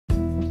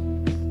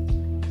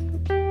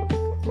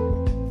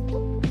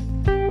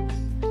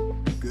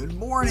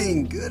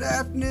morning, good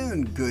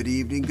afternoon, good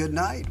evening, good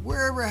night,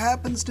 wherever it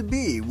happens to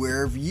be,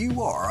 wherever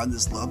you are on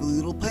this lovely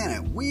little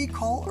planet we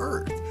call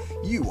Earth.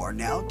 You are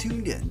now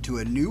tuned in to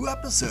a new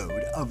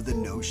episode of the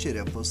No Shit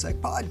InfoSec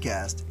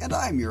podcast, and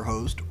I'm your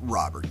host,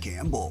 Robert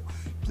Campbell.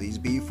 Please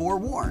be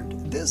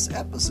forewarned, this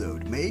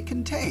episode may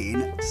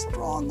contain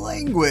strong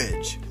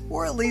language,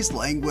 or at least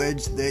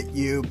language that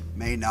you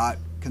may not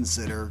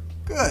consider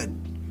good.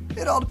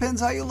 It all depends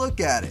how you look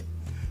at it.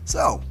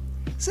 So,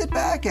 sit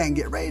back and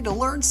get ready to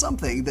learn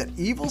something that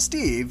Evil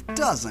Steve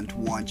doesn't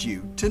want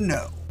you to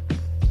know.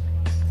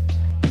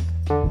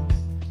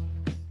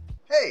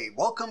 Hey,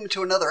 welcome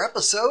to another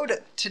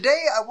episode.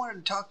 Today I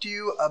wanted to talk to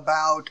you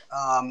about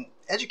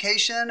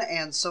education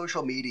and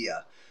social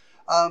media.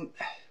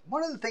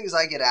 One of the things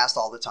I get asked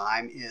all the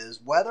time is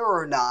whether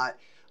or not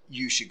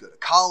you should go to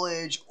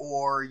college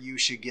or you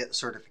should get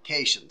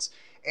certifications.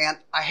 And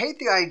I hate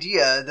the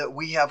idea that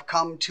we have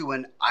come to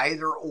an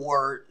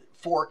either-or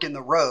fork in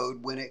the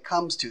road when it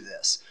comes to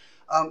this.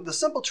 The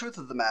simple truth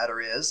of the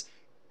matter is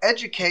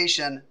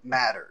education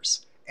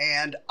matters.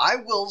 And I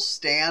will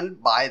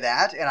stand by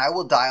that and I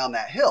will die on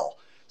that hill.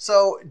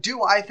 So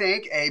do I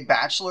think a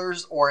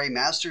bachelor's or a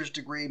master's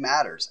degree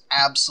matters?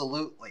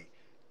 Absolutely.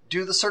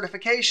 Do the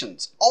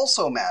certifications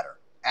also matter?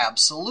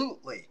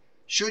 Absolutely.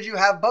 Should you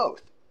have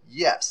both?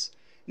 Yes.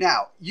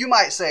 Now, you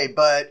might say,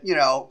 but,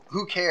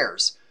 who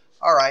cares?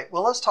 All right,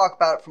 well, let's talk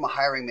about it from a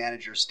hiring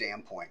manager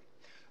standpoint.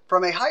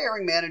 From a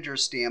hiring manager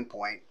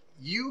standpoint,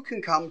 you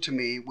can come to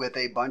me with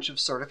a bunch of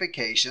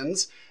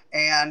certifications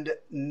and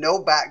no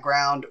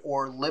background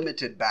or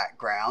limited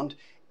background,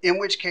 in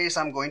which case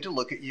I'm going to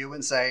look at you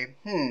and say,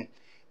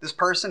 this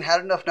person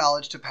had enough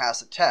knowledge to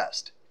pass a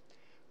test.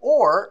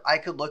 Or I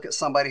could look at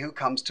somebody who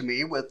comes to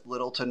me with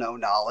little to no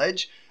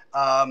knowledge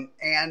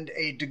and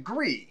a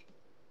degree.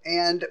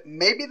 And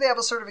maybe they have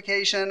a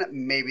certification,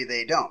 maybe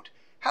they don't.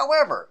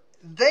 However,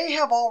 they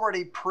have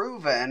already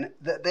proven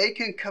that they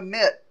can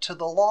commit to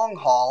the long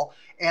haul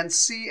and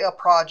see a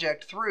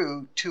project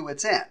through to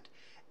its end.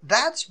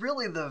 That's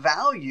really the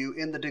value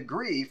in the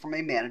degree from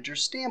a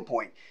manager's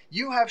standpoint.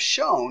 You have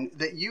shown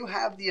that you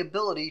have the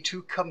ability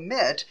to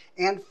commit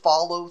and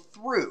follow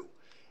through.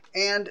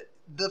 And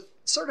the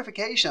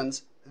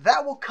certifications,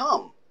 that will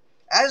come.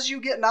 As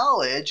you get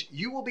knowledge,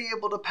 you will be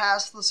able to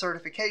pass the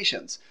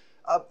certifications.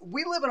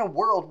 We live in a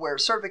world where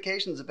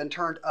certifications have been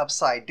turned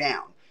upside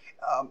down.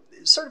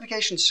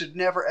 Certifications should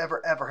never,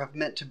 ever, ever have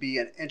meant to be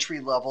an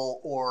entry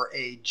level or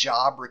a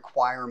job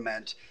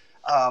requirement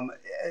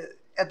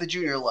at the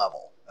junior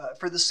level.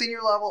 For the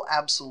senior level,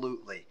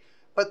 absolutely.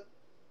 But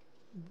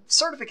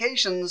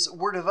certifications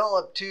were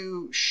developed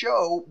to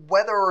show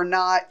whether or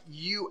not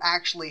you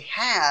actually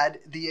had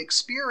the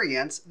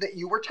experience that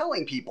you were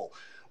telling people.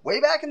 Way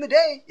back in the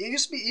day, it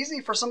used to be easy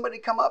for somebody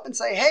to come up and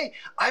say, hey,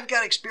 I've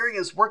got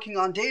experience working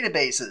on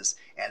databases.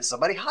 And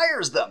somebody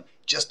hires them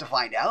just to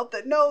find out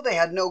that no, they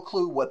had no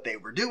clue what they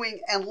were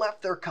doing and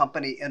left their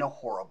company in a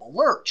horrible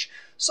lurch.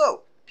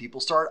 So people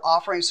started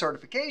offering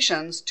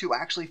certifications to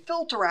actually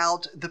filter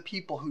out the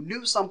people who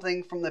knew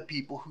something from the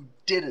people who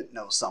didn't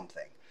know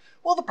something.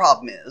 Well, the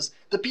problem is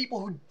the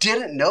people who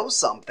didn't know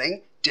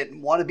something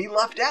didn't want to be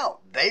left out.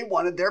 They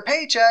wanted their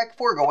paycheck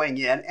for going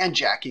in and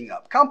jacking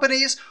up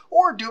companies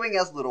or doing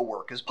as little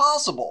work as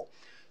possible.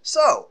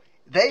 So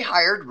they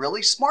hired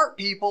really smart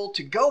people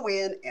to go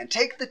in and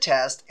take the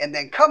test and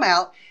then come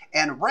out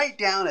and write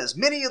down as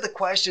many of the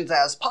questions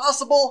as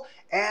possible,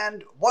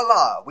 and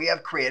voila, we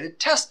have created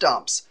test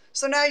dumps.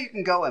 So now you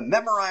can go and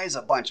memorize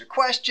a bunch of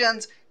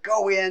questions,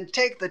 go in,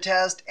 take the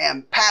test,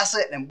 and pass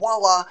it, and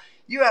voila,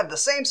 you have the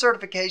same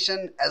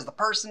certification as the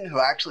person who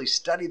actually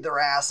studied their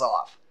ass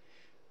off.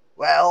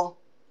 Well,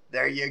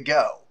 there you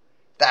go.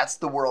 That's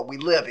the world we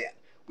live in.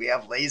 We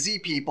have lazy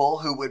people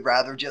who would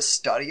rather just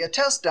study a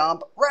test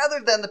dump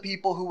rather than the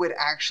people who would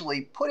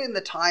actually put in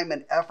the time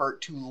and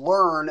effort to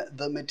learn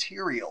the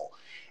material.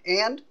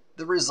 And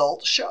the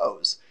result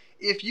shows.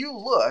 If you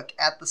look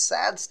at the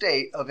sad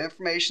state of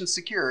information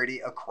security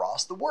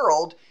across the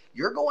world,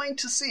 you're going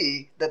to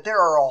see that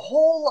there are a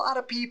whole lot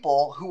of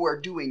people who are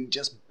doing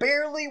just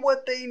barely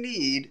what they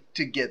need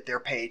to get their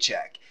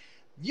paycheck.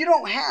 You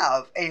don't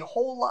have a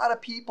whole lot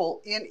of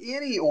people in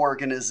any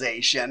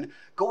organization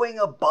going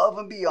above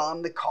and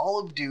beyond the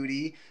call of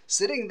duty,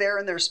 sitting there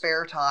in their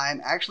spare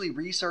time, actually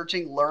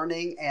researching,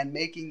 learning, and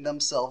making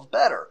themselves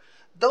better.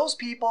 Those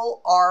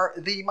people are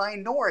the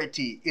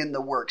minority in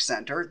the work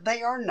center.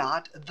 They are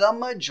not the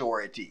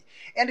majority.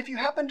 And if you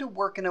happen to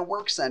work in a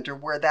work center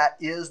where that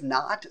is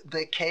not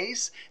the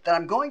case, then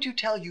I'm going to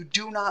tell you,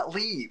 do not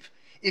leave.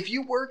 If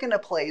you work in a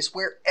place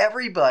where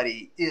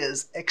everybody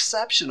is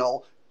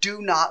exceptional,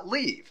 do not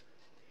leave.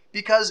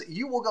 Because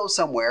you will go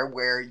somewhere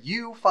where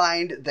you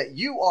find that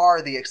you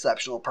are the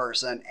exceptional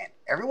person and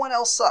everyone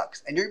else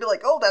sucks. And you're going to be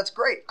like, oh, that's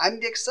great. I'm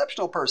the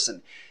exceptional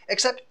person.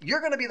 Except you're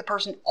going to be the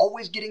person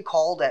always getting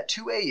called at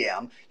 2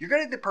 a.m. You're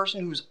going to be the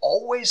person who's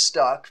always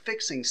stuck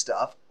fixing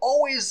stuff,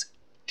 always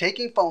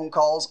taking phone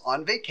calls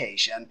on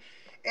vacation.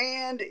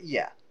 And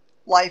yeah,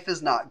 life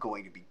is not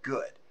going to be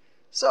good.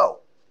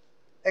 So,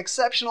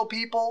 exceptional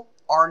people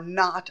are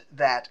not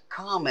that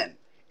common.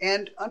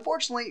 And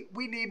unfortunately,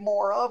 we need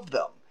more of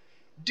them.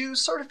 Do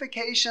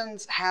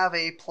certifications have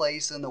a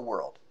place in the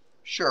world?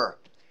 Sure.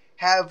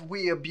 Have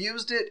we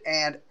abused it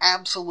and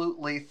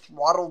absolutely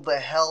throttled the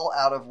hell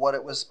out of what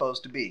it was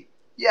supposed to be?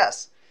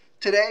 Yes.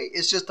 Today,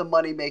 it's just a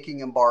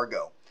money-making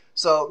embargo.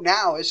 So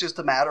now it's just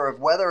a matter of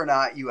whether or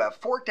not you have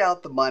forked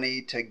out the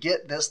money to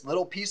get this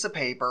little piece of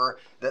paper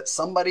that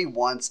somebody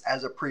wants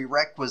as a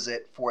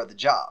prerequisite for the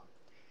job.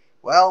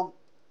 Well,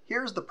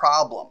 here's the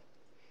problem.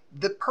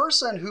 The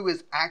person who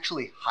is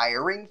actually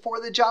hiring for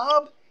the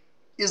job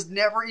is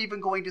never even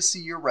going to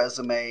see your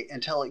resume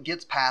until it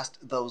gets past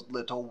those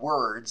little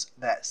words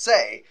that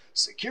say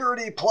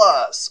Security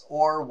Plus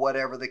or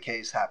whatever the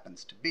case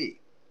happens to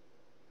be.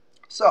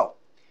 So,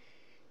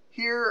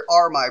 here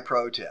are my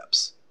pro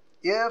tips.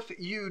 If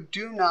you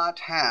do not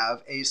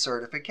have a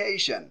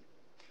certification,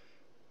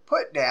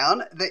 put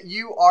down that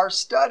you are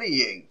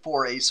studying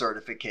for a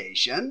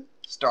certification,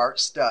 start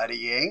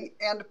studying,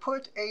 and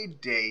put a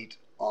date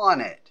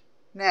on it.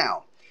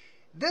 Now,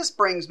 this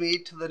brings me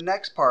to the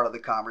next part of the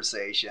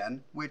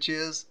conversation, which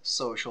is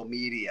social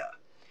media.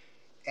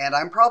 And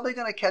I'm probably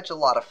going to catch a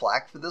lot of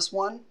flack for this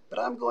one, but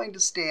I'm going to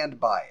stand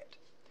by it.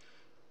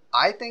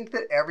 I think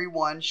that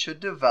everyone should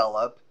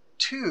develop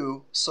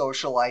 2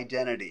 social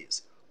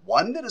identities.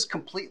 One that is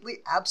completely,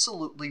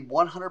 absolutely,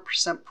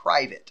 100%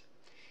 private.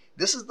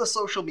 This is the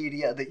social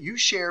media that you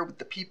share with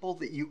the people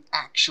that you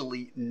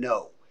actually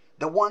know.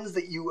 The ones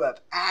that you have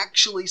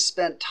actually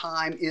spent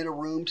time in a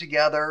room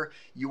together,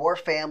 your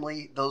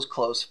family, those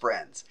close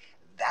friends.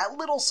 That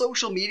little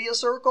social media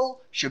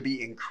circle should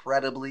be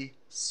incredibly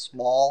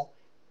small,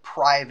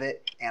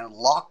 private, and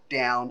locked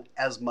down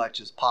as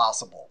much as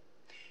possible.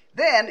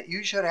 Then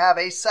you should have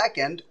a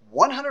second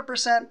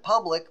 100%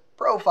 public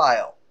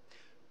profile.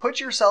 Put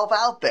yourself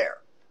out there.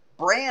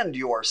 Brand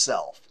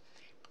yourself.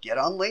 Get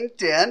on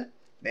LinkedIn.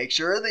 Make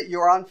sure that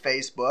you're on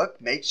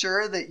Facebook. Make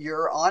sure that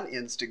you're on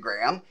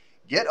Instagram.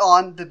 Get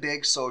on the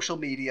big social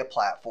media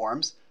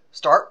platforms.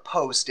 Start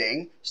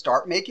posting.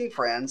 Start making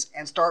friends.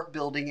 And start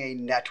building a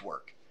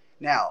network.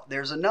 Now,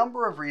 there's a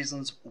number of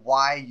reasons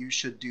why you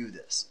should do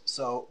this.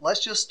 So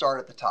let's just start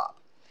at the top.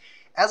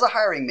 As a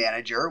hiring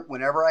manager,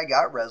 whenever I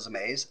got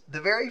resumes, the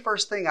very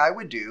first thing I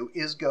would do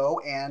is go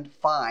and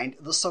find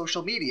the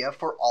social media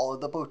for all of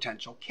the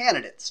potential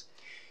candidates.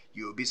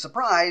 You would be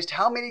surprised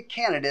how many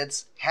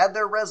candidates had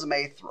their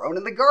resume thrown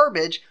in the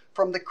garbage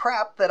from the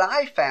crap that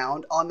I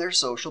found on their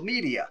social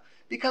media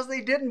because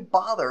they didn't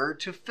bother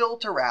to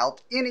filter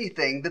out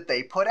anything that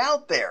they put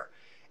out there.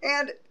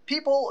 And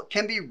people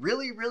can be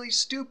really, really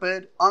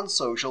stupid on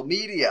social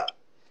media.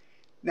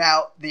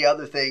 Now, the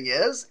other thing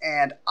is,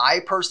 and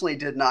I personally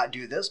did not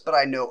do this, but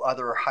I know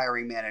other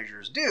hiring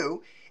managers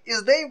do,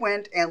 is they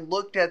went and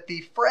looked at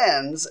the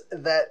friends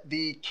that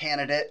the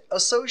candidate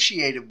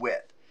associated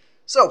with.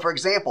 So, for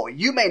example,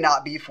 you may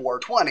not be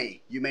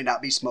 420, you may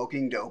not be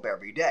smoking dope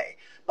every day,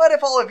 but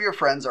if all of your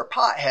friends are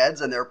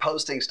potheads and they're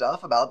posting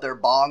stuff about their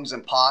bongs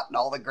and pot and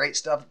all the great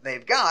stuff that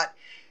they've got,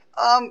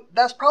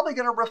 that's probably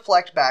going to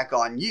reflect back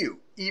on you,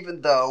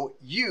 even though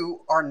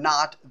you are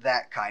not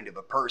that kind of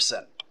a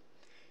person.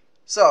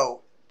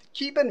 So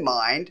keep in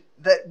mind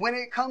that when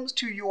it comes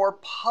to your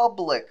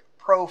public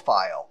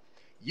profile,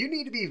 you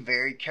need to be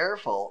very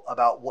careful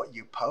about what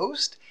you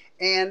post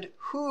and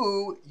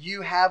who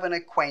you have an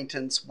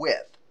acquaintance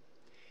with.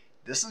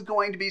 This is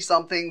going to be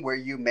something where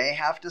you may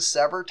have to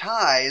sever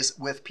ties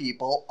with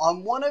people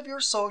on one of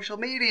your social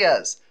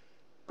medias,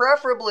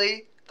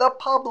 preferably the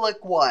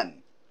public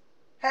one.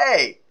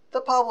 Hey,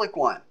 the public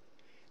one.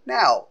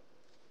 Now,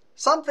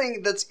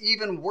 something that's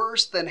even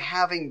worse than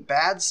having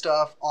bad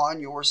stuff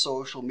on your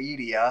social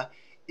media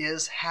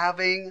is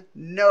having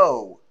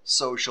no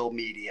social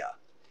media.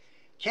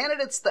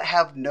 Candidates that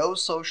have no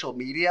social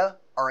media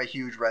are a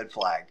huge red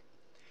flag.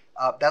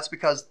 That's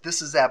because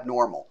this is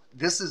abnormal.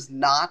 This is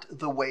not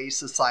the way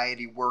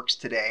society works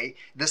today.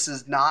 This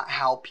is not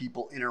how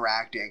people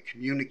interact and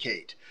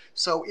communicate.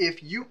 So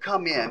if you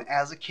come in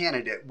as a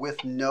candidate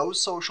with no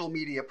social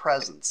media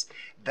presence,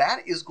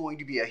 that is going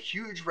to be a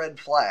huge red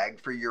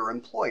flag for your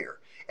employer.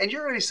 And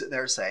you're going to be sitting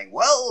there saying,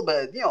 well,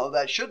 but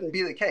that shouldn't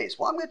be the case.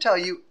 Well, I'm going to tell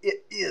you,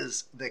 it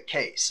is the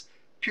case.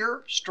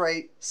 Pure,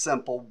 straight,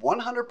 simple,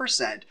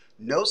 100%,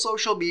 no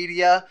social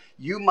media.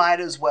 You might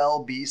as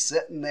well be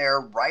sitting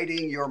there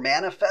writing your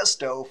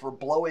manifesto for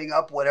blowing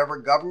up whatever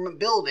government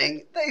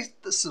building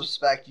they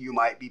suspect you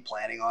might be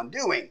planning on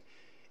doing.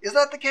 Is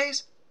that the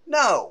case?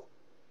 No.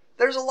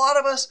 There's a lot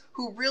of us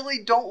who really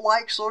don't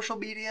like social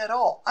media at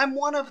all. I'm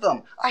one of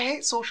them. I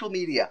hate social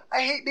media.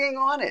 I hate being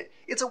on it.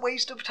 It's a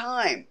waste of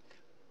time.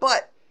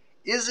 But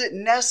is it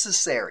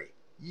necessary?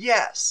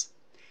 Yes.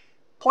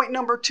 Point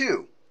number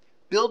 2,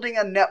 building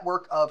a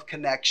network of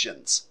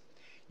connections.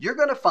 You're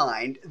going to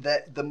find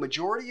that the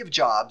majority of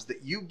jobs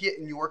that you get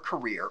in your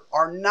career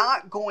are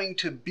not going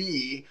to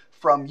be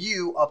from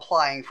you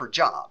applying for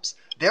jobs.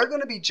 They're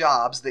going to be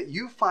jobs that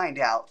you find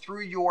out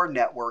through your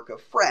network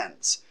of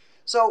friends.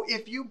 So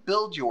if you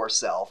build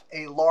yourself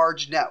a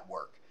large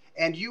network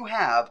and you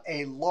have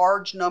a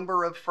large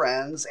number of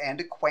friends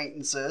and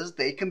acquaintances,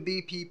 they can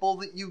be people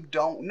that you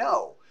don't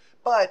know,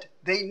 but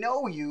they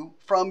know you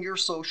from your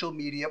social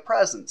media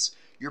presence.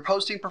 You're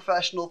posting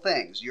professional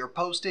things. You're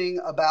posting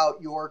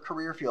about your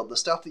career field, the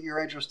stuff that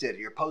you're interested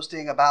in. You're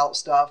posting about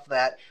stuff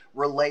that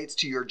relates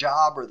to your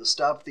job or the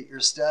stuff that you're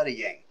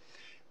studying.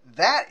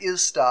 That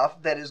is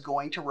stuff that is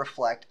going to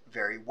reflect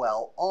very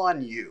well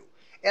on you,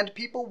 and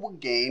people will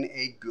gain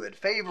a good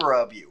favor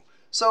of you.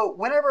 So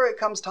whenever it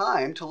comes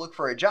time to look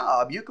for a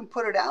job, you can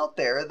put it out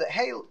there that,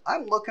 hey,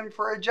 I'm looking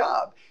for a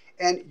job.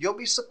 And you'll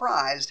be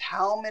surprised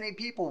how many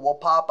people will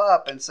pop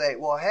up and say,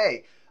 well,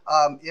 hey,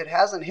 it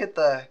hasn't hit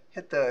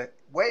the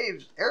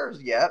waves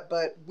errors yet,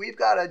 but we've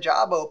got a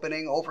job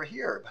opening over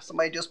here.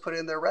 Somebody just put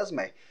in their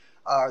resume,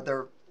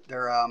 their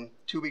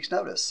 2 weeks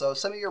notice. So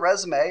send me your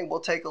resume and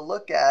we'll take a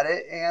look at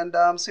it and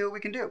see what we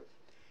can do.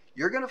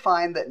 You're going to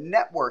find that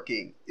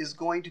networking is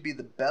going to be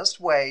the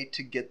best way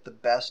to get the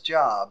best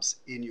jobs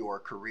in your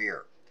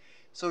career.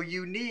 So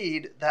you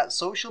need that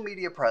social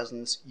media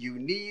presence. You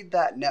need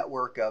that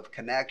network of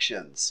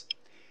connections.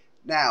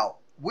 Now,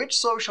 which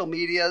social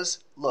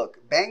medias?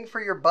 Look, bang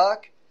for your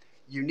buck,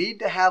 you need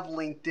to have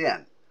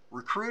LinkedIn.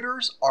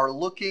 Recruiters are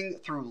looking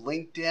through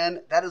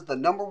LinkedIn. That is the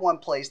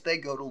 #1 place they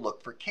go to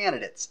look for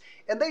candidates.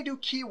 And they do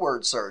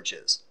keyword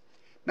searches.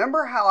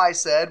 Remember how I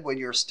said when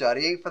you're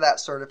studying for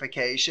that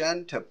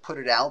certification to put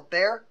it out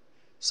there?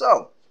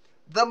 So,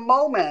 the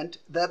moment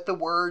that the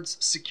words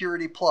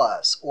Security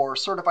Plus or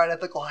Certified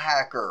Ethical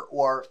Hacker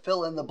or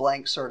fill in the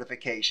blank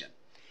certification,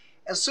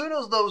 as soon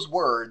as those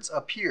words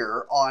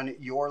appear on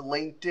your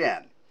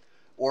LinkedIn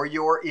or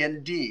your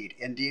Indeed,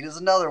 Indeed is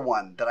another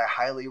one that I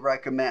highly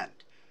recommend,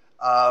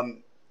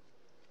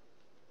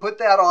 put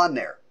that on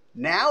there.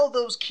 Now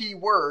those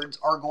keywords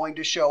are going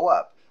to show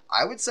up.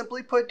 I would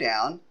simply put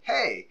down,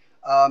 hey,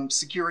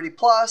 Security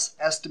Plus,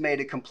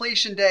 estimated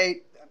completion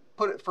date,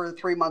 put it for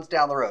 3 months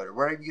down the road, or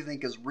whatever you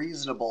think is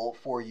reasonable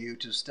for you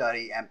to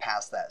study and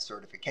pass that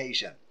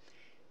certification,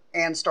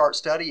 and start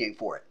studying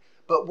for it.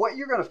 But what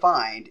you're going to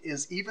find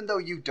is even though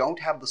you don't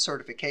have the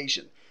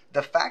certification,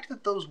 the fact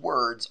that those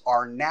words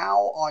are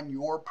now on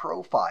your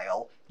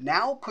profile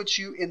now puts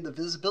you in the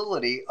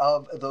visibility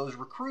of those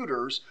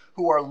recruiters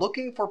who are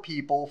looking for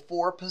people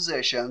for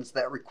positions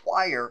that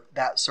require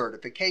that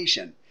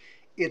certification.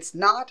 It's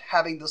not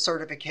having the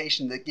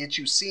certification that gets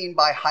you seen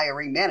by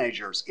hiring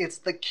managers. It's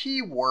the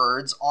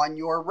keywords on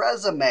your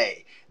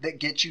resume that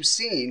get you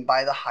seen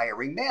by the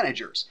hiring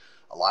managers.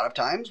 A lot of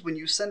times when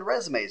you send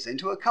resumes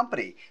into a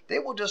company, they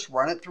will just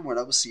run it through an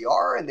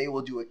OCR and they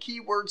will do a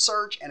keyword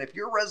search. And if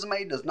your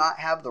resume does not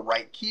have the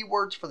right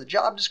keywords for the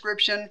job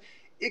description,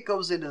 it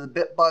goes into the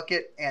bit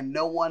bucket and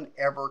no one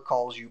ever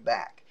calls you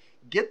back.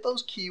 Get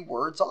those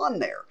keywords on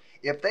there.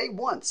 If they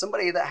want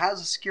somebody that has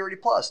a Security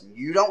Plus and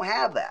you don't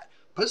have that,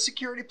 put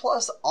Security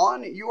Plus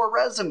on your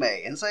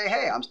resume and say,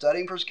 hey, I'm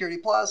studying for Security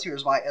Plus.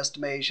 Here's my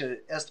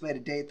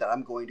estimated date that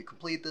I'm going to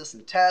complete this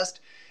and test.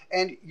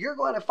 And you're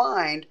going to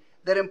find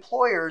that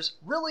employers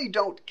really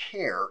don't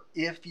care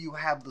if you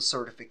have the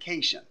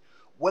certification.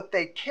 What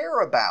they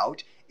care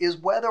about is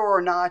whether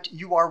or not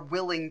you are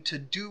willing to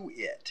do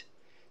it.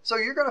 So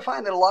you're going to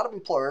find that a lot of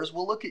employers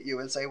will look at you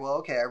and say, well,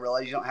 okay, I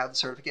realize you don't have the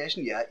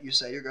certification yet. You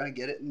say you're going to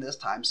get it in this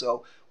time.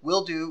 So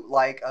we'll do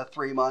like a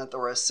 3-month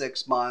or a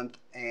 6-month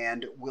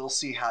and we'll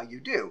see how you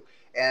do.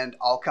 And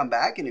I'll come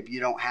back, and if you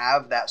don't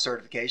have that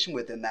certification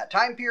within that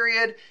time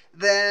period,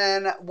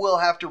 then we'll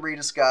have to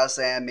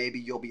rediscuss and maybe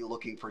you'll be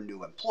looking for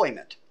new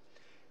employment.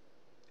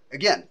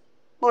 Again,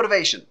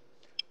 motivation.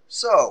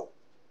 So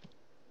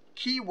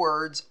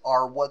keywords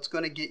are what's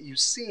going to get you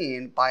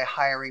seen by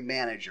hiring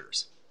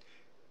managers.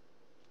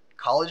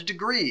 College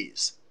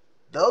degrees,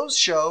 those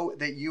show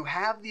that you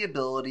have the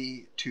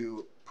ability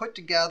to put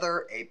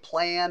together a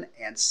plan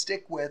and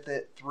stick with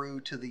it through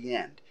to the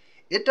end.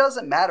 It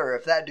doesn't matter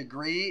if that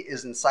degree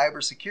is in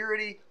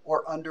cybersecurity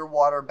or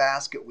underwater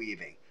basket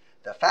weaving.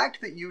 The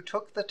fact that you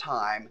took the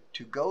time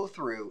to go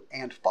through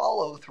and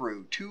follow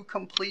through to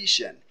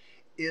completion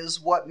is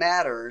what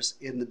matters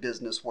in the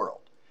business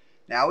world.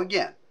 Now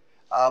again,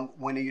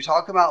 when you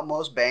talk about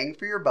most bang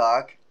for your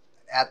buck,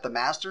 at the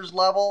master's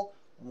level,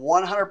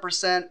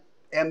 100%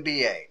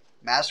 MBA,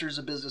 Master's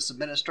of Business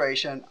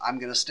Administration. I'm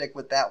going to stick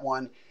with that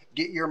one.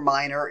 Get your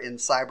minor in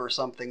cyber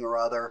something or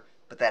other,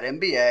 but that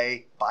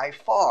MBA by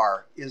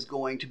far is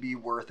going to be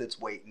worth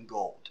its weight in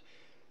gold.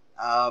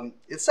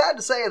 It's sad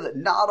to say that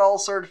not all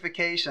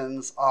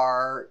certifications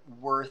are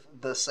worth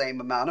the same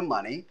amount of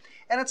money,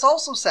 and it's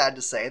also sad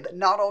to say that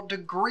not all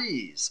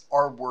degrees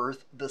are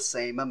worth the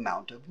same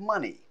amount of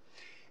money.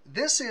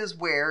 This is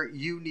where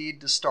you need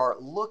to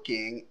start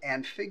looking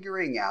and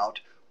figuring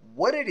out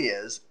what it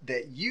is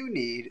that you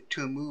need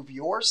to move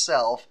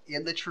yourself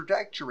in the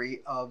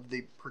trajectory of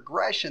the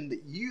progression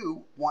that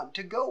you want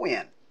to go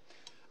in.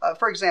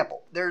 For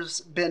example, there's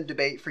been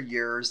debate for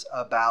years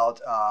about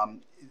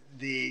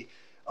the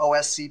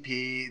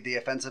OSCP, the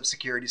Offensive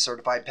Security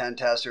Certified Pen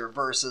Tester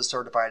versus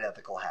Certified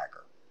Ethical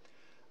Hacker.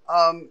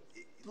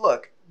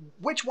 Look,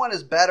 which one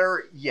is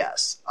better?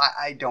 Yes,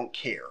 I don't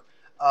care.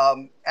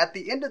 At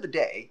the end of the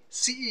day,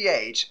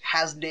 CEH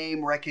has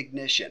name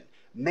recognition.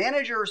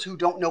 Managers who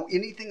don't know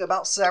anything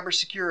about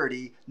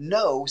cybersecurity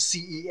know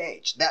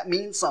CEH. That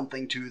means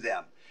something to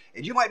them.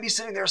 And you might be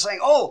sitting there saying,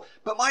 oh,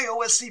 but my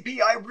OSCP,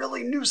 I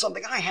really knew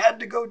something. I had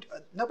to go.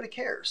 Nobody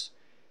cares.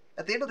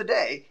 At the end of the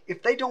day,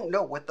 if they don't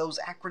know what those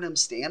acronyms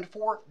stand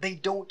for, they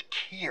don't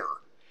care.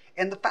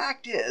 And the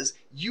fact is,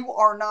 you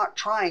are not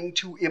trying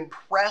to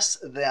impress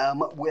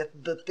them with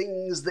the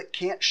things that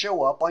can't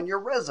show up on your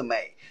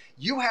resume.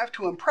 You have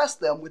to impress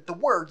them with the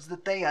words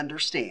that they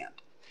understand.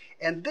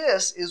 And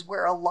this is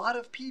where a lot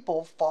of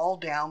people fall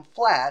down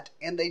flat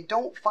and they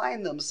don't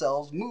find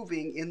themselves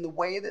moving in the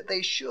way that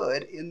they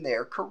should in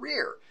their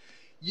career.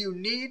 You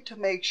need to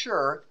make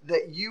sure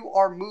that you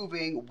are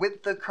moving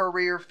with the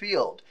career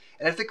field.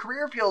 And if the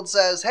career field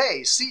says,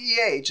 hey,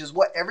 CEH is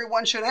what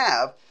everyone should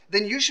have,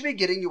 then you should be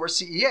getting your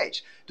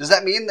CEH. Does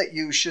that mean that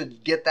you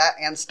should get that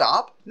and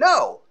stop?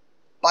 No.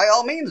 By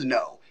all means,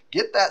 no.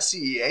 Get that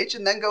CEH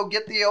and then go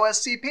get the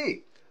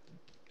OSCP.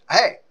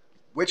 Hey,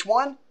 which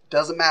one?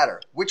 Doesn't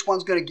matter. Which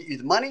one's going to get you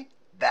the money?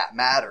 That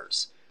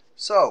matters.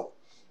 So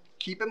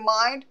keep in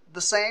mind,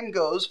 the same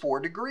goes for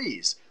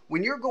degrees.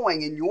 When you're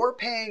going and you're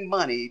paying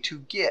money to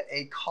get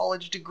a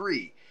college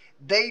degree,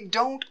 they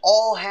don't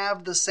all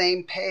have the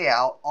same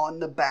payout on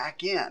the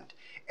back end.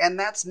 And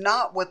that's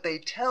not what they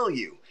tell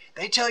you.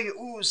 They tell you,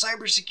 ooh,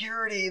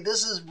 cybersecurity,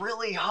 this is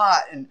really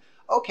hot. And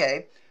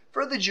okay,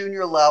 for the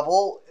junior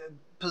level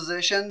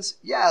positions,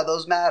 yeah,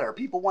 those matter.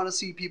 People want to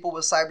see people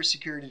with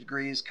cybersecurity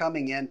degrees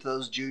coming into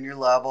those junior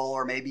level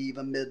or maybe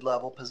even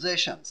mid-level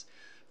positions.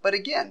 But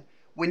again,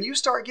 when you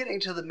start getting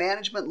to the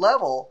management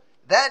level,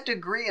 that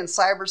degree in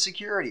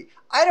cybersecurity,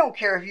 I don't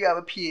care if you have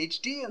a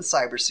PhD in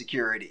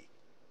cybersecurity.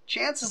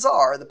 Chances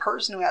are the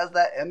person who has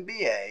that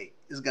MBA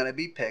is going to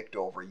be picked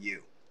over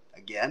you.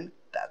 Again,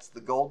 that's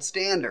the gold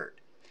standard.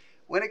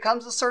 When it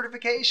comes to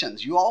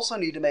certifications, you also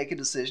need to make a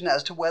decision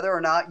as to whether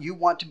or not you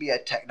want to be a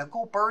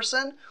technical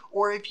person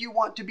or if you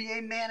want to be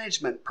a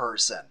management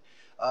person.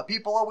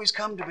 People always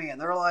come to me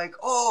and they're like,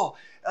 oh,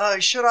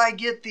 should I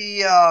get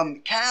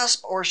the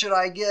CASP or should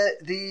I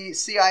get the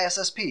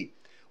CISSP?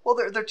 Well,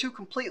 they're two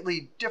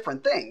completely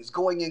different things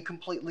going in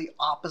completely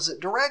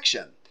opposite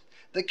direction.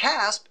 The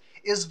CASP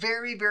is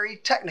very, very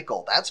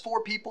technical. That's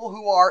for people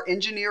who are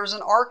engineers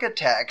and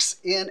architects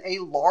in a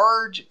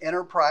large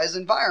enterprise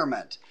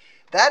environment.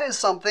 That is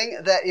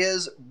something that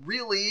is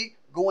really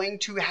going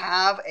to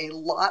have a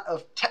lot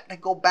of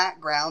technical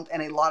background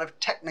and a lot of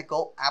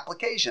technical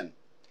application.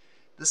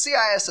 The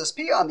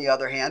CISSP, on the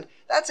other hand,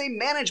 that's a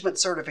management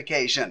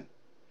certification.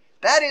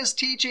 That is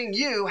teaching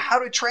you how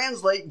to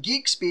translate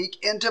geek speak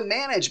into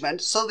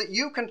management so that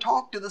you can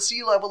talk to the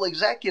C-level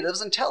executives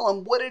and tell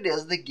them what it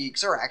is the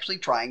geeks are actually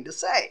trying to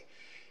say.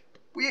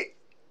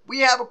 We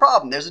have a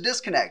problem. There's a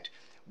disconnect.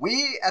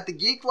 We, at the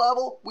geek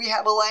level, we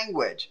have a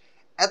language.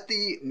 At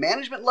the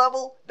management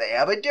level, they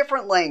have a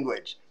different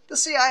language. The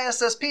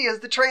CISSP is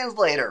the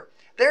translator.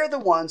 They're the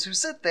ones who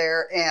sit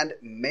there and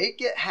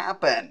make it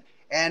happen.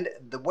 And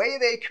the way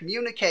they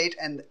communicate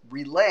and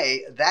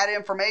relay that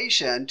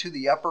information to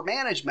the upper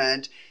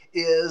management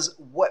is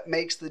what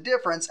makes the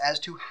difference as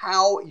to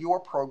how your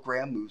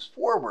program moves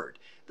forward.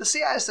 The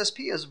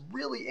CISSP is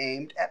really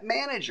aimed at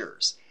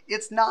managers.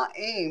 It's not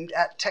aimed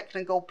at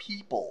technical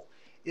people.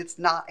 It's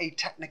not a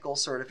technical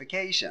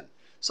certification.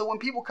 So when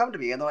people come to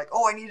me and they're like,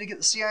 oh, I need to get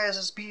the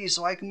CISSP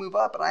so I can move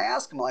up, and I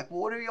ask them, like,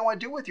 well, what do you want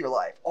to do with your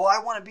life? Oh, I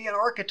want to be an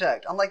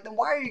architect. I'm like, then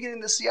why are you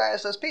getting the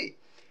CISSP?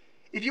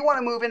 If you want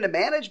to move into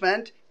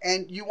management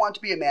and you want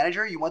to be a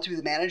manager, you want to be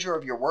the manager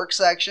of your work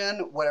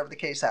section, whatever the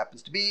case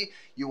happens to be,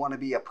 you want to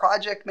be a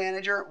project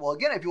manager. Well,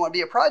 again, if you want to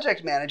be a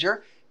project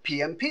manager,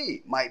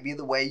 PMP might be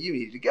the way you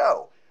need to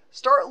go.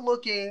 Start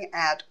looking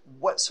at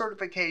what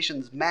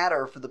certifications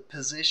matter for the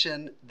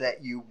position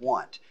that you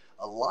want.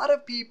 A lot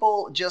of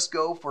people just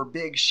go for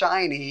big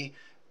shiny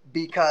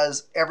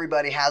because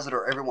everybody has it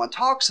or everyone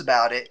talks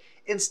about it,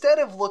 instead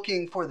of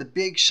looking for the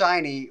big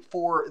shiny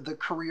for the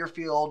career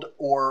field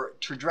or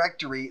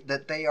trajectory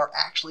that they are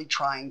actually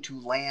trying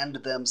to land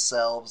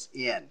themselves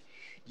in.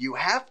 You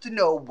have to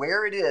know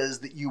where it is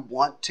that you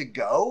want to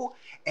go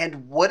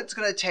and what it's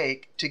going to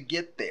take to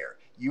get there.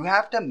 You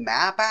have to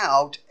map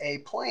out a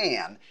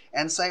plan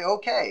and say,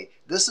 okay,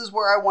 this is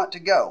where I want to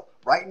go.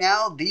 Right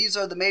now, these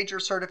are the major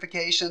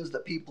certifications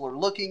that people are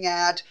looking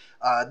at.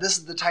 This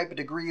is the type of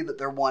degree that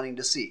they're wanting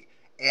to see.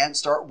 And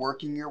start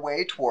working your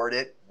way toward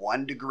it,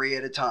 one degree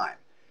at a time.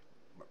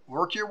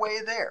 Work your way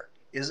there.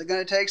 Is it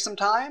going to take some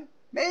time?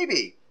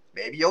 Maybe.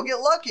 Maybe you'll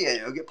get lucky and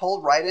you'll get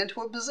pulled right into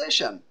a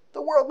position.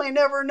 The world may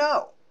never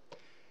know.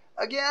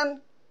 Again,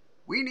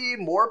 we need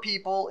more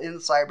people in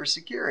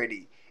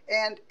cybersecurity.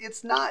 And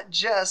it's not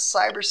just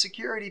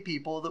cybersecurity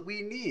people that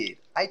we need.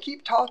 I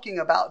keep talking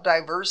about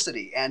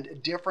diversity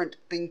and different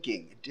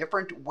thinking,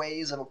 different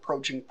ways of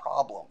approaching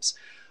problems.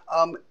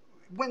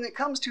 When it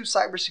comes to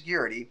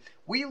cybersecurity,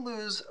 we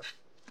lose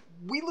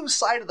we lose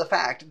sight of the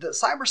fact that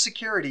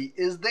cybersecurity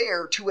is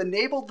there to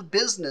enable the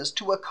business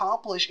to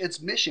accomplish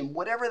its mission,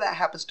 whatever that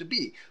happens to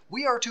be.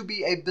 We are to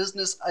be a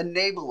business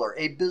enabler,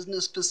 a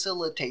business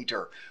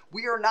facilitator.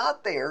 We are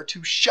not there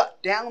to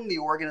shut down the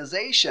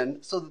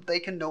organization so that they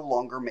can no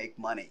longer make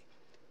money.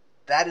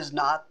 That is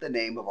not the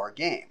name of our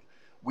game.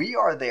 We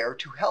are there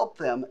to help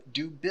them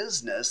do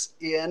business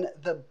in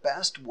the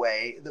best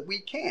way that we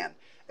can.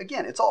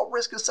 Again, it's all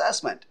risk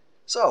assessment.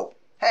 So,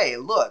 hey,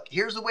 look,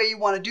 here's the way you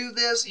want to do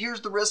this.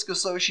 Here's the risk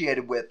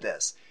associated with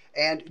this.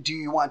 And do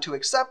you want to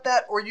accept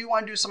that, or do you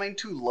want to do something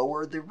to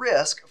lower the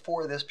risk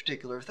for this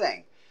particular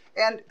thing?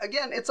 And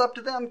again, it's up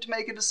to them to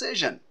make a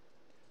decision.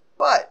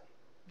 But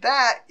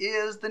that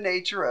is the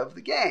nature of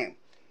the game.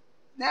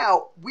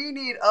 Now, we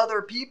need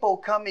other people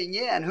coming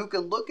in who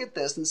can look at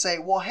this and say,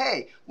 well,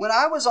 hey, when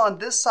I was on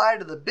this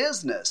side of the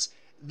business,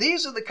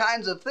 these are the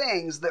kinds of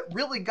things that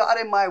really got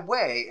in my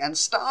way and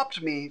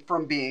stopped me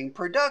from being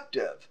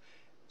productive.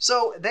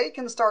 So they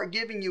can start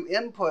giving you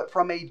input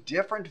from a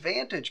different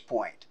vantage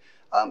point.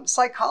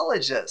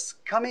 Psychologists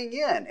coming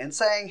in and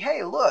saying,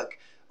 hey, look,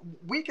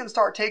 we can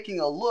start taking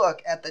a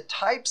look at the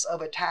types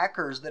of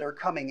attackers that are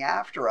coming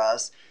after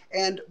us,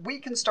 and we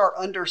can start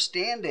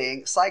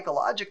understanding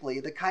psychologically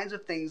the kinds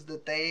of things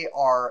that they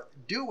are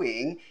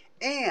doing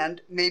and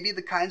maybe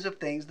the kinds of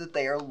things that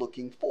they are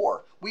looking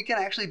for. We can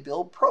actually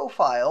build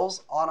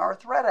profiles on our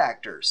threat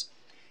actors.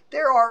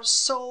 There are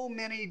so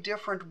many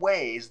different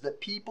ways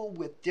that people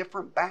with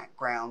different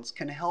backgrounds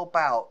can help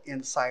out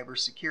in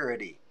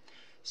cybersecurity.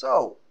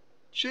 So,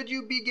 should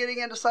you be getting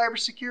into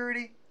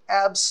cybersecurity?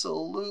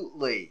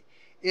 Absolutely.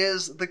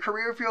 Is the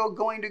career field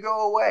going to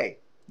go away?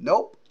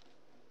 Nope,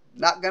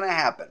 not going to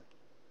happen.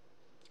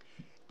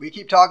 We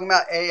keep talking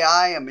about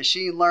AI and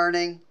machine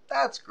learning.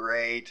 That's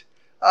great.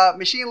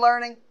 Machine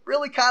learning,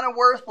 really kind of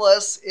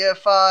worthless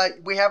if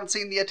we haven't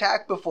seen the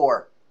attack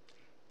before.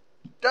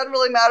 Doesn't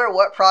really matter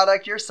what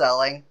product you're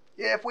selling.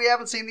 If we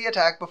haven't seen the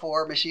attack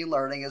before, machine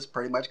learning is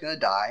pretty much going to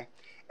die.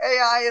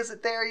 AI, is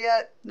it there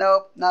yet?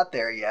 Nope, not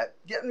there yet.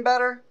 Getting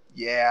better?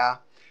 Yeah.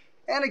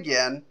 And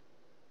again,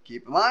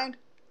 keep in mind,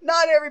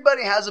 not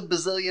everybody has $1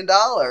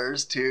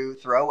 bazillion to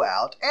throw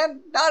out,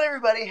 and not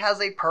everybody has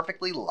a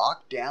perfectly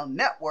locked down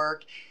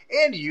network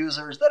and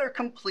users that are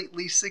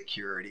completely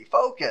security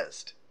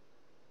focused.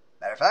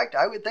 Matter of fact,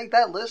 I would think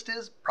that list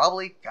is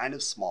probably kind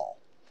of small.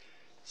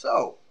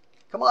 So,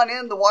 come on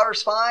in, the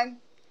water's fine.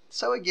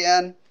 So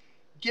again,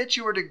 get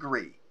your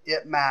degree.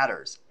 It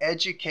matters.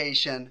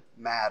 Education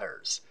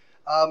matters.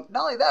 Not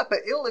only that, but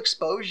it'll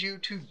expose you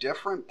to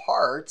different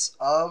parts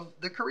of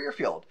the career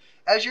field.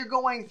 As you're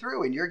going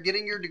through and you're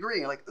getting your degree,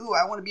 you're like, ooh,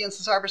 I want to be in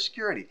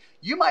cybersecurity.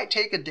 You might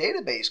take a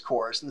database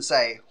course and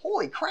say,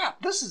 holy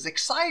crap, this is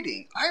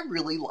exciting. I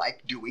really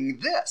like doing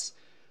this.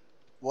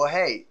 Well,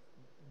 hey,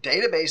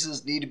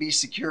 databases need to be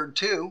secured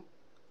too.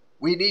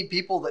 We need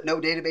people that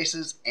know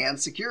databases and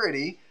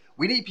security.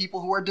 We need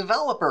people who are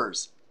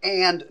developers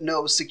and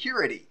know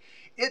security.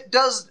 It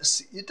does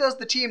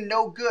the team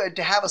no good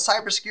to have a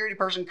cybersecurity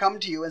person come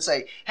to you and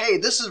say, hey,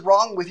 this is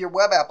wrong with your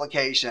web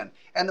application.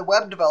 And the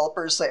web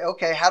developers say,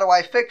 okay, how do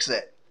I fix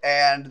it?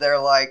 And they're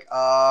like,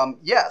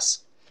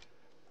 yes.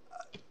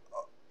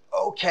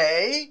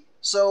 Okay,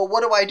 so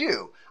what do I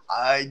do?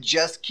 I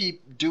just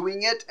keep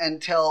doing it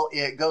until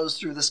it goes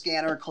through the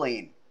scanner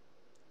clean.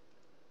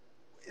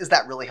 Is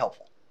that really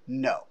helpful?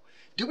 No.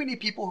 Do we need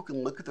people who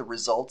can look at the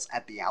results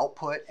at the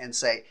output and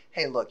say,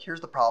 hey, look,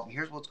 here's the problem.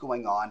 Here's what's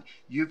going on.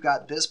 You've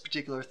got this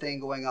particular thing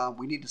going on.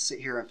 We need to sit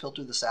here and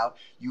filter this out.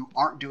 You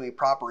aren't doing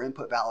proper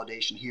input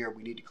validation here.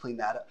 We need to clean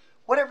that up.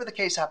 Whatever the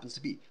case happens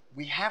to be,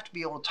 we have to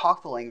be able to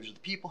talk the language of the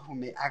people who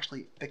are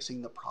actually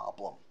fixing the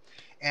problem.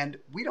 And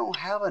we don't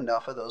have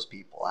enough of those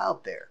people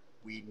out there.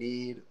 We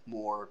need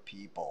more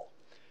people.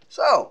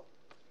 So,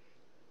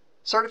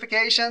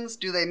 certifications,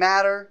 do they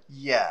matter?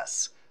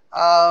 Yes.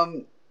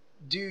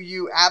 Do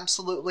you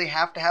absolutely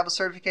have to have a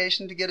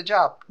certification to get a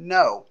job?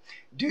 No.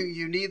 Do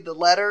you need the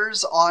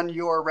letters on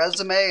your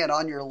resume and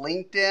on your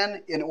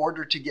LinkedIn in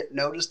order to get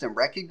noticed and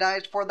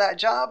recognized for that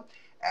job?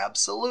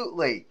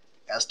 Absolutely.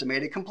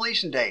 Estimated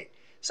completion date.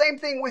 Same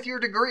thing with your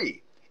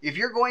degree. If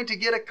you're going to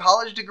get a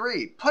college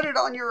degree, put it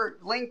on your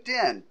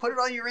LinkedIn, put it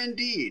on your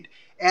Indeed,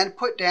 and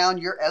put down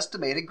your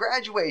estimated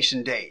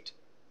graduation date.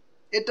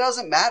 It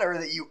doesn't matter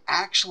that you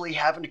actually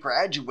haven't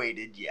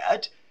graduated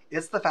yet.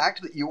 It's the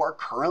fact that you are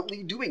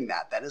currently doing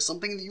that. That is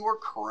something that you are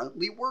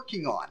currently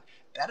working on.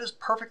 That is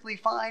perfectly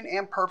fine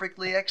and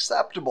perfectly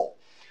acceptable.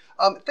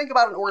 Think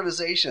about an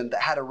organization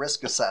that had a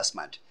risk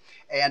assessment,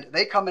 and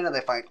they come in and they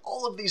find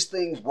all of these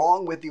things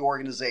wrong with the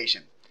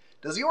organization.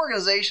 Does the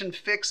organization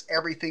fix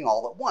everything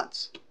all at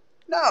once?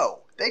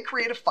 No. They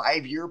create a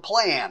 5-year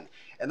plan.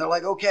 And they're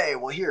like, okay,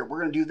 well here, we're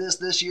going to do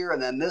this year,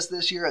 and then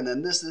this year, and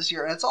then this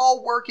year. And it's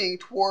all working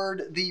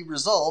toward the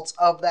results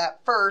of that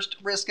first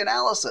risk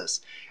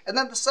analysis. And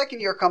then the second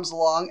year comes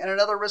along, and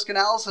another risk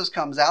analysis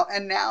comes out,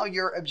 and now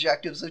your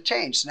objectives have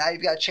changed. So now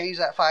you've got to change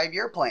that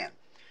 5-year plan.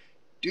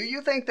 Do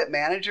you think that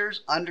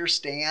managers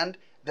understand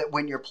that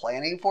when you're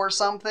planning for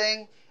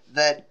something,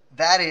 that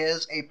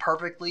is a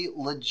perfectly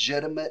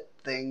legitimate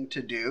thing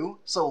to do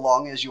so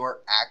long as you're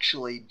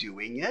actually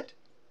doing it?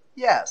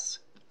 Yes.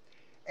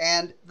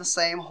 And the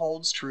same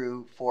holds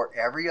true for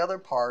every other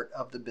part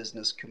of the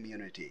business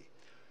community.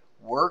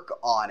 Work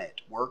on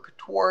it. Work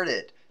toward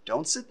it.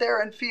 Don't sit there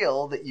and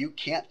feel that you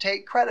can't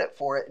take credit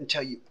for it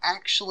until you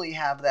actually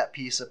have that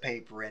piece of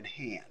paper in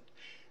hand.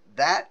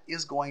 That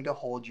is going to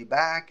hold you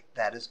back.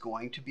 That is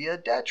going to be a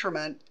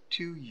detriment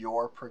to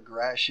your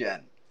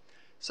progression.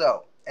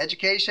 So,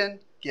 education,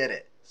 get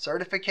it.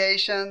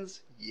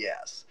 Certifications,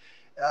 yes.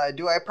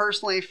 Do I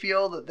personally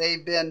feel that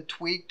they've been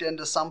tweaked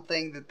into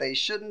something that they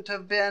shouldn't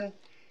have been?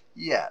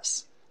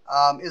 Yes.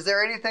 Is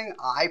there anything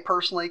I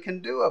personally can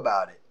do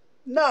about it?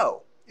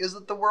 No. Is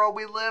it the world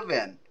we live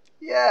in?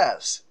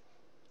 Yes.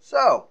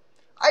 So,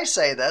 I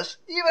say this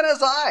even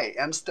as I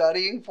am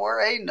studying for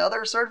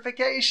another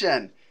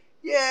certification.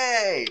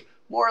 Yay!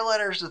 More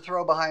letters to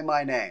throw behind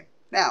my name.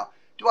 Now,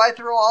 do I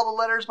throw all the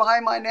letters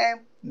behind my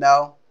name?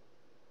 No.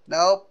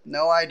 Nope,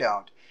 no I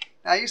don't.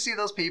 Now you see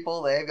those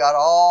people, they've got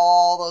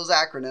all those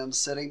acronyms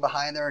sitting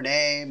behind their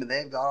name, and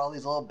they've got all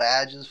these little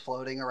badges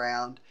floating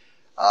around.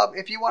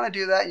 If you want to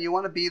do that and you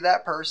want to be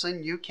that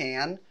person, you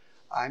can.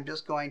 I'm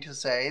just going to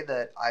say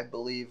that I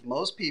believe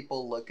most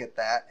people look at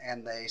that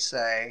and they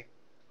say,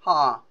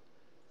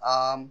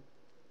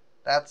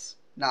 that's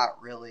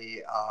not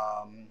really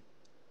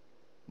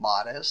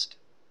modest.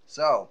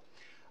 So,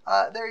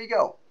 there you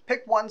go.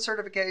 Pick one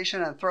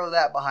certification and throw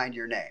that behind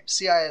your name.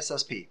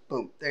 CISSP,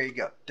 boom, there you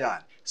go,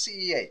 done.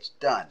 CEH,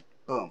 done,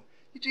 boom.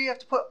 Do you have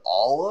to put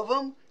all of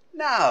them?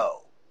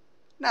 No.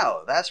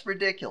 No, that's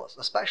ridiculous,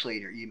 especially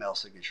in your email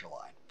signature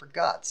line. For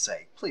God's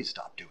sake, please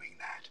stop doing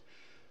that.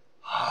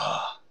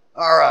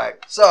 All right,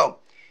 so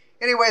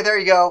anyway, there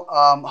you go.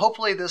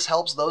 Hopefully this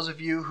helps those of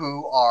you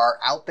who are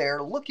out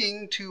there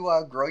looking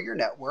to grow your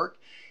network.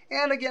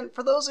 And again,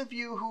 for those of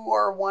you who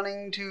are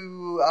wanting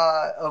to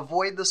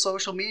avoid the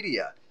social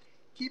media,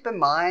 keep in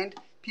mind,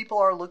 people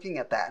are looking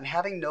at that, and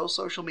having no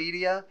social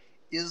media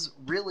is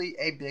really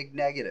a big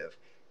negative.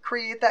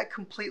 Create that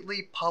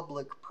completely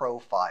public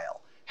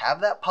profile.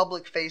 Have that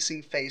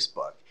public-facing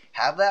Facebook.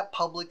 Have that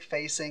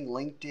public-facing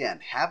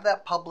LinkedIn. Have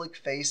that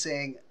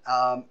public-facing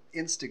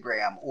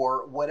Instagram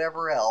or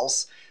whatever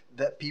else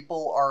that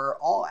people are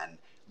on.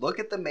 Look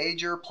at the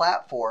major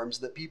platforms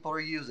that people are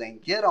using.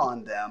 Get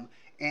on them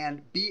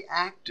and be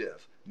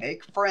active.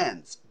 Make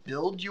friends.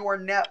 Build your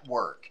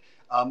network.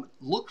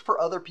 Look for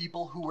other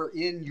people who are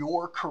in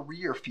your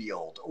career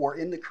field or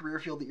in the career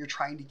field that you're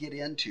trying to get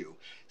into.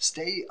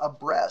 Stay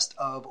abreast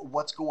of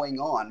what's going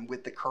on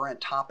with the current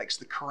topics,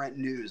 the current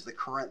news, the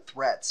current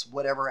threats,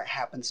 whatever it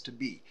happens to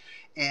be.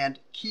 And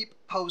keep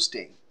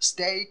posting.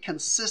 Stay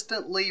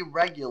consistently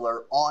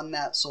regular on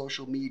that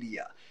social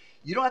media.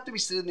 You don't have to be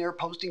sitting there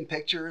posting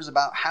pictures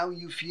about how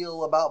you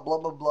feel about blah,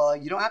 blah, blah.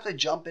 You don't have to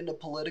jump into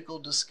political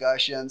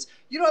discussions.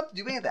 You don't have to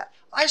do any of that.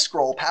 I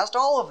scroll past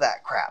all of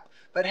that crap.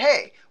 But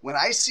hey, when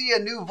I see a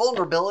new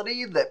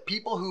vulnerability that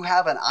people who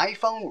have an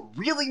iPhone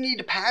really need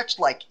to patch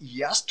like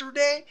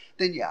yesterday,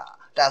 then yeah,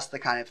 that's the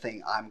kind of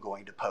thing I'm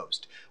going to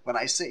post. When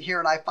I sit here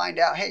and I find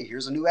out, hey,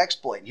 here's a new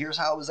exploit, and here's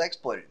how it was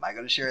exploited, am I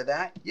going to share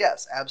that?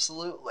 Yes,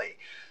 absolutely.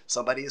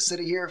 Somebody is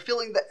sitting here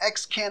feeling the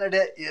X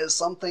candidate is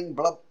something,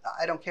 blah,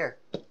 I don't care.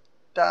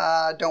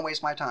 Don't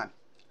waste my time.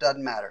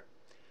 Doesn't matter.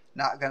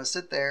 Not going to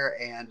sit there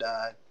and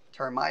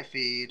turn my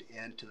feed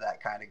into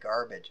that kind of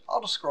garbage.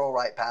 I'll just scroll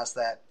right past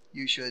that.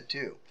 You should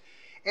too.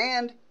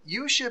 And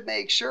you should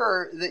make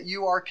sure that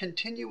you are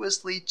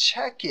continuously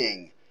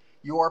checking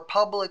your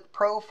public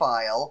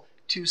profile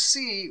to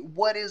see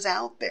what is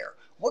out there.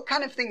 What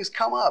kind of things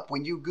come up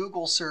when you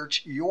Google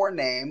search your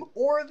name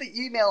or the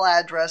email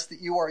address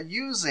that you are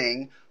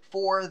using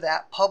for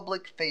that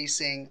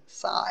public-facing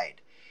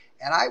side?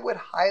 And I would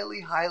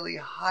highly, highly,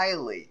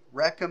 highly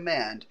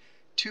recommend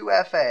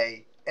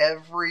 2FA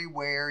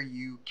everywhere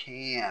you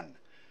can,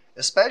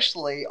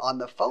 especially on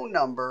the phone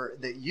number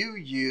that you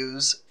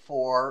use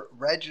for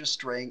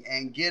registering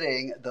and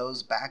getting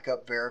those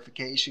backup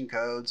verification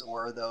codes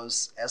or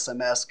those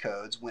SMS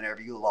codes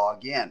whenever you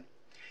log in.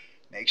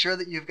 Make sure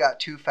that you've got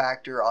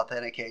two-factor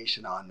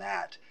authentication on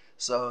that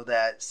so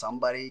that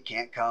somebody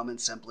can't come and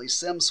simply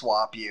SIM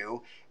swap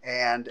you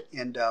and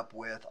end up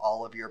with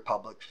all of your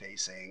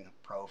public-facing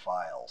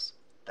profiles.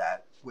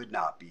 That would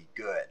not be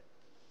good.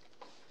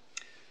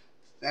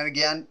 And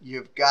again,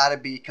 you've got to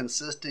be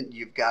consistent,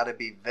 you've got to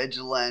be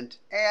vigilant.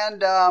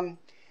 And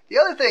the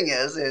other thing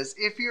is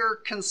if you're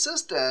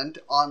consistent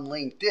on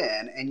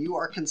LinkedIn and you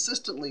are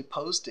consistently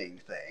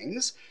posting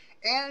things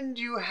and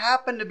you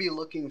happen to be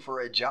looking for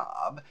a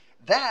job,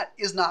 that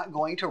is not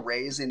going to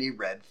raise any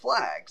red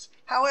flags.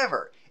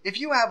 However, if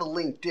you have a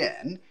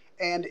LinkedIn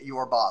and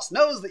your boss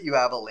knows that you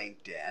have a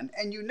LinkedIn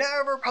and you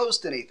never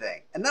post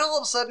anything, and then all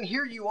of a sudden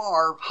here you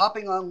are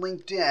hopping on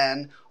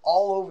LinkedIn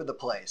all over the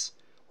place,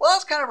 well,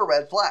 that's kind of a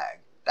red flag.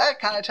 That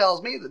kind of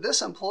tells me that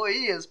this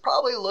employee is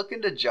probably looking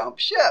to jump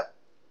ship.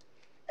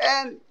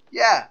 And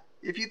yeah,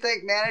 if you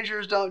think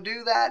managers don't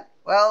do that,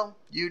 well,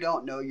 you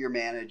don't know your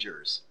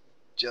managers.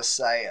 Just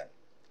saying.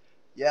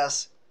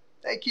 Yes,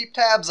 they keep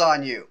tabs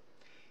on you.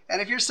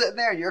 And if you're sitting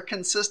there and you're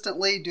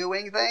consistently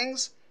doing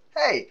things,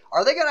 hey,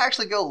 are they going to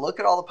actually go look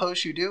at all the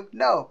posts you do?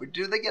 No. But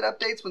do they get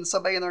updates when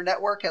somebody in their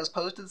network has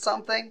posted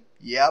something?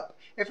 Yep.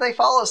 If they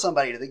follow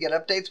somebody, do they get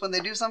updates when they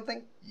do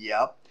something?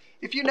 Yep.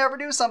 If you never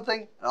do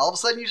something, and all of a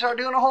sudden you start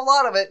doing a whole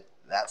lot of it,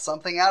 that's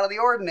something out of the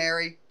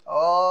ordinary.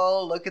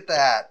 Oh, look at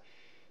that.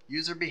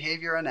 User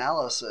behavior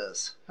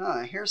analysis.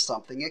 Here's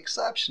something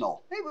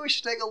exceptional. Maybe we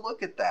should take a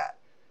look at that.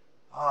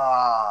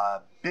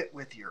 Bit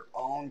with your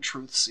own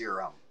truth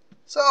serum.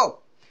 So,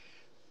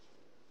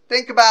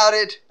 think about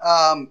it.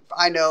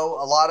 I know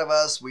a lot of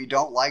us, we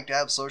don't like to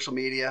have social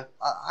media.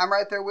 I'm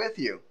right there with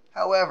you.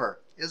 However,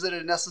 is it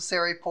a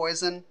necessary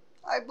poison?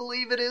 I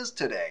believe it is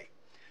today.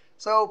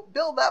 So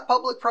build that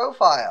public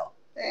profile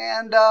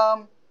and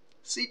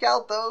seek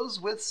out those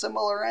with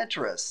similar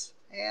interests.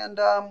 And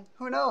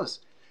who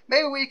knows?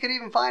 Maybe we could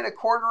even find a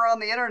corner on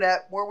the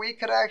internet where we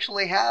could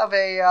actually have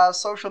a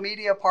social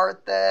media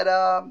part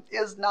that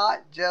is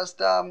not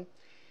just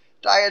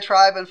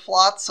diatribe and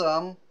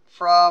flotsam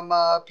from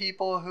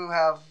people who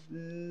have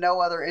no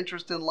other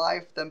interest in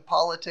life than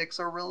politics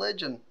or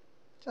religion.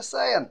 Just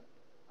saying.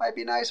 Might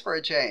be nice for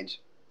a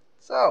change.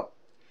 So,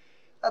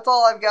 that's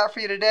all I've got for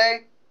you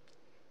today.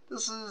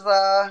 This is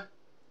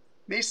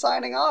me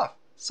signing off.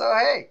 So,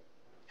 hey,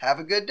 have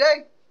a good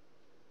day.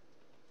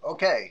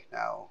 Okay,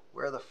 now,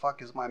 where the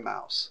fuck is my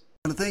mouse?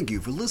 I want to thank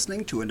you for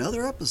listening to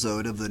another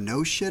episode of the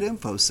No Shit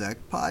InfoSec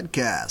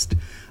podcast.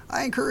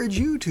 I encourage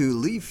you to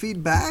leave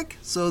feedback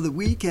so that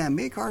we can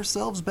make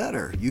ourselves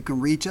better. You can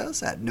reach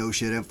us at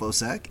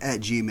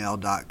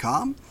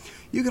noshitinfosec@gmail.com.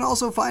 You can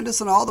also find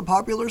us on all the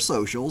popular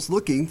socials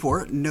looking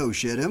for No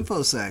Shit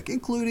InfoSec,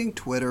 including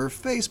Twitter,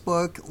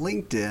 Facebook,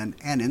 LinkedIn,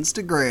 and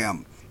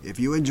Instagram. If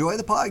you enjoy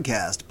the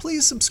podcast,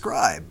 please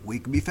subscribe. We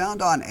can be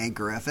found on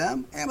Anchor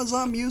FM,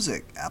 Amazon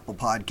Music, Apple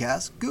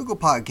Podcasts, Google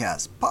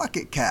Podcasts,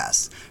 Pocket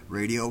Casts,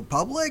 Radio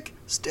Public,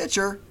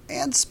 Stitcher,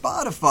 and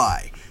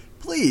Spotify.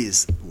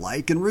 Please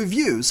like and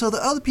review so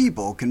that other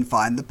people can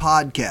find the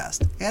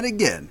podcast. And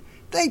again,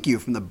 thank you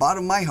from the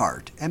bottom of my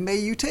heart, and may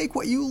you take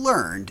what you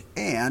learned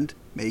and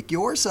make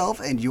yourself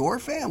and your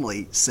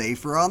family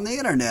safer on the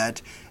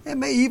internet, and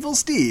may Evil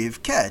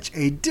Steve catch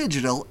a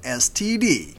digital STD.